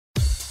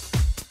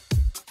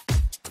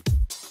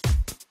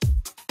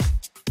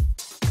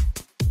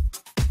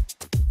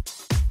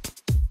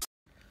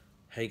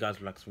Hey guys,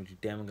 relax.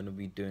 Today I'm going to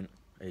be doing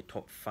a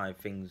top 5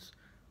 things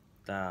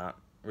that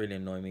really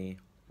annoy me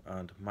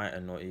and might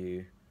annoy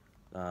you.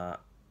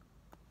 That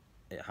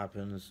it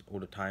happens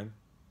all the time,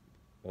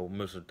 or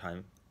most of the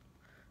time.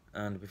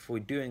 And before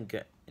we do and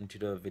get into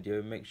the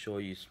video, make sure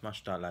you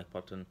smash that like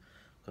button,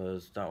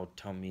 because that will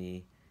tell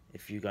me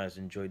if you guys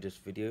enjoyed this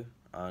video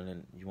and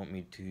then you want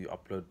me to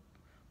upload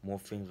more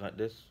things like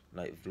this,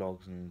 like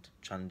vlogs and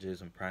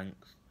challenges and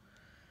pranks.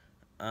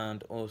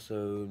 And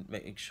also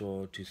make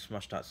sure to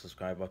smash that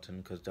subscribe button,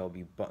 because there'll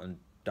be a button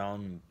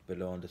down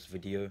below on this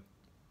video.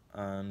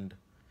 And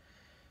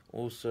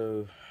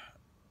also,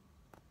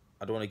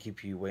 I don't want to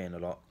keep you waiting a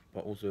lot,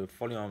 but also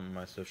follow on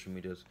my social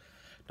medias.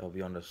 They'll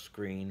be on the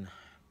screen,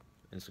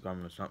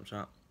 Instagram and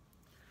Snapchat.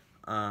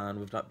 And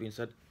with that being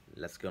said,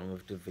 let's get on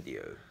with the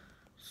video.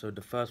 So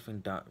the first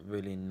thing that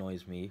really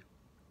annoys me,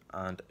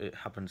 and it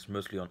happens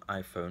mostly on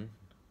iPhone,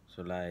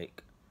 so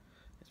like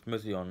it's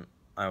mostly on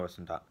iOS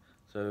and that.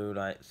 So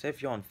like, say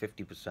if you're on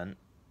 50%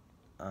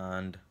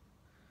 and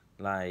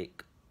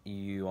like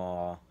you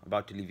are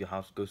about to leave your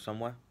house, go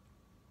somewhere,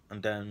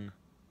 and then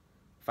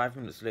 5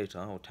 minutes later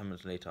or 10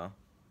 minutes later,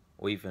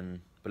 or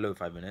even below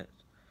 5 minutes,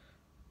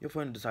 your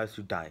phone decides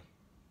to die.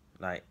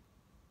 Like,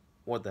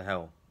 what the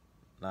hell?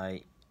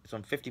 Like, it's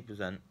on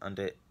 50% and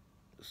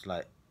it's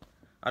like,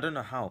 I don't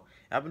know how.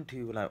 It happened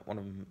to like one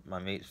of my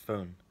mate's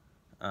phone,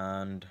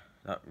 and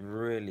that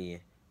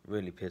really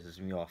pisses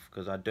me off,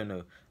 because I don't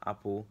know,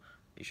 Apple,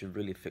 you should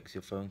really fix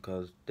your phone,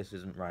 because this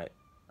isn't right.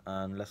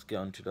 And let's get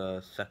on to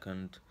the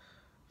second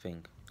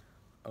thing.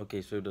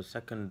 Okay, so the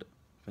second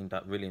thing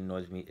that really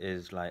annoys me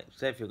is, like,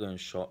 say if you're going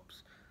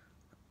shops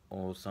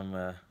or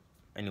somewhere,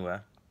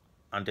 anywhere,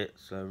 and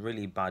it's a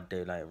really bad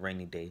day, like a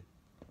rainy day,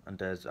 and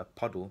there's a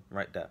puddle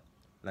right there,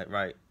 like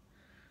right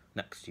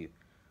next to you,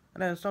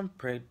 and then some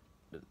prick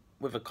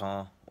with a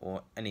car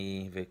or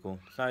any vehicle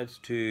decides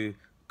to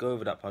go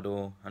over that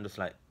puddle and just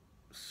like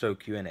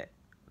soak you in it.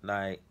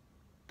 Like,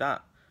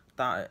 that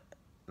that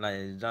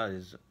that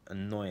is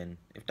annoying.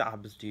 If that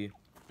happens to you,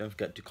 don't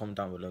forget to comment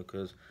down below,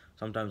 because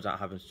sometimes that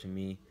happens to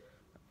me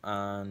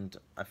and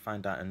I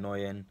find that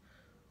annoying.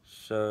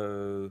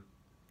 So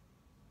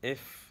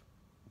if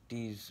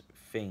these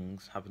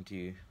things happen to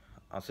you,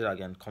 I'll say that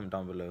again, comment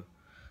down below.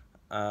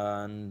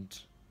 And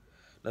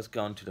let's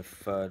get on to the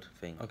third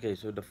thing. Okay,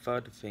 so the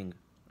third thing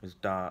is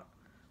that,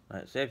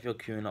 like, say if you're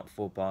queuing up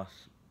for a bus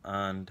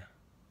and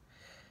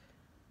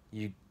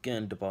you get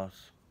in the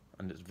bus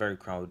and it's very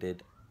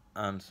crowded,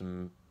 and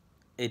some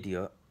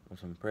idiot or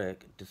some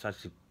prick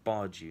decides to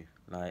barge you.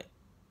 Like,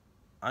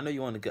 I know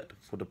you want to get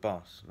for the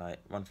bus, like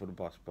run for the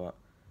bus, but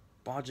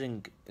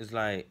barging is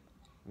like,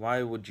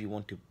 why would you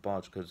want to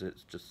barge? Because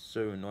it's just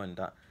so annoying.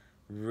 That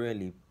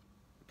really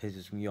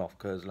pisses me off,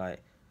 because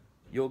like,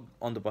 you're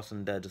on the bus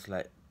and they're just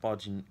like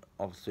barging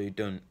off so you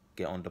don't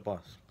get on the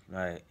bus.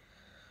 Like,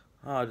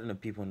 oh, I don't know,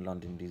 people in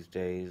London these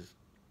days.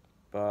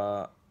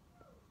 But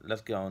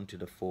let's get on to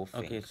the fourth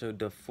thing. Okay, so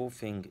the fourth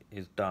thing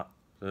is that,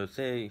 so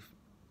say if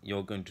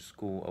you're going to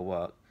school or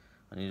work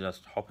and you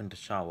just hop in the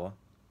shower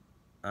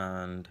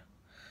and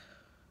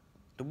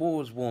the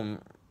water's warm,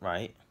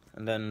 right?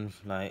 And then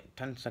like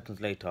 10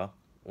 seconds later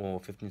or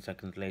 15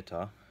 seconds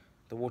later,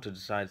 the water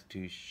decides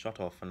to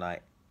shut off and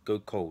like go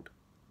cold.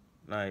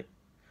 Like,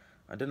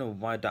 I don't know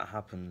why that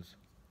happens.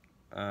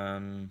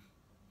 I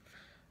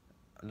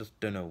just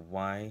don't know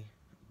why,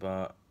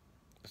 but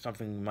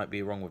something might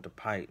be wrong with the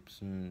pipes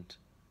and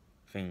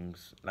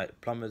things.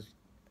 Like, plumbers,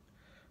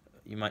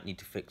 you might need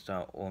to fix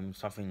that, or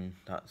something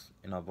that's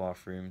in our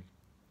bathroom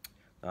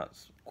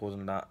that's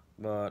causing that.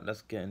 But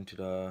let's get into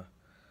the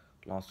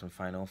last and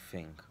final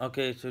thing.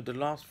 Okay, so the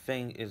last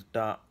thing is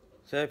that,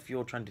 say if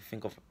you're trying to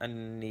think of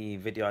any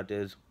video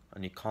ideas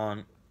and you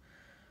can't,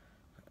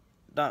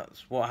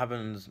 that's what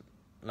happens,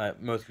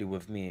 like, mostly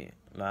with me.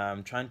 Like,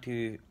 I'm trying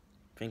to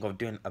think of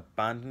doing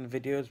abandoned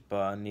videos,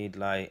 but I need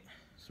like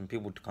some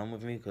people to come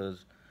with me,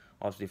 because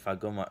obviously if I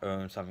go on my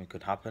own, something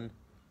could happen,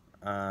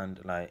 and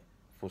like,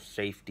 for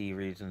safety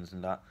reasons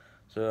and that.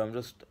 So I'm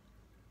just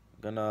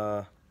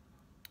gonna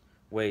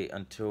wait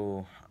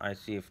until I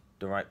see if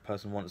the right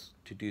person wants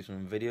to do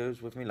some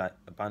videos with me, like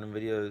abandoned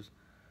videos.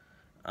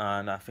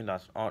 And I think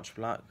that's Arch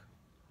Black,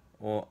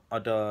 or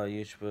other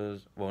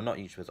YouTubers, well, not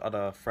YouTubers,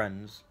 other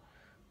friends.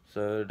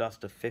 So that's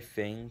the fifth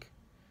thing.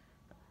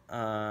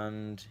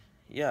 And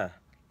yeah,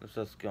 let's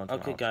just go on to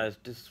okay guys,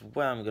 this is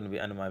where I'm going to be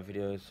ending my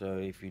video. So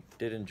if you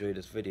did enjoy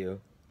this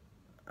video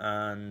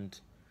and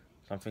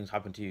something's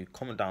happened to you,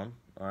 comment down,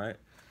 alright?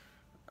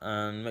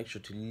 And make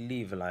sure to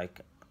leave a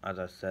like, as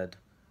I said,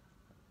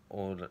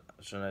 or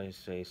should I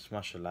say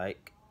smash a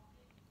like.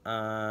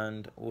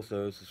 And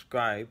also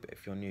subscribe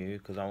if you're new,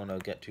 because I want to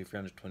get to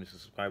 320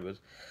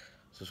 subscribers.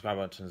 Subscribe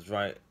button is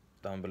right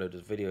down below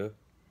this video.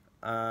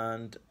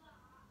 And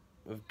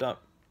with that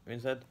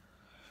being said,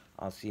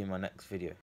 I'll see you in my next video.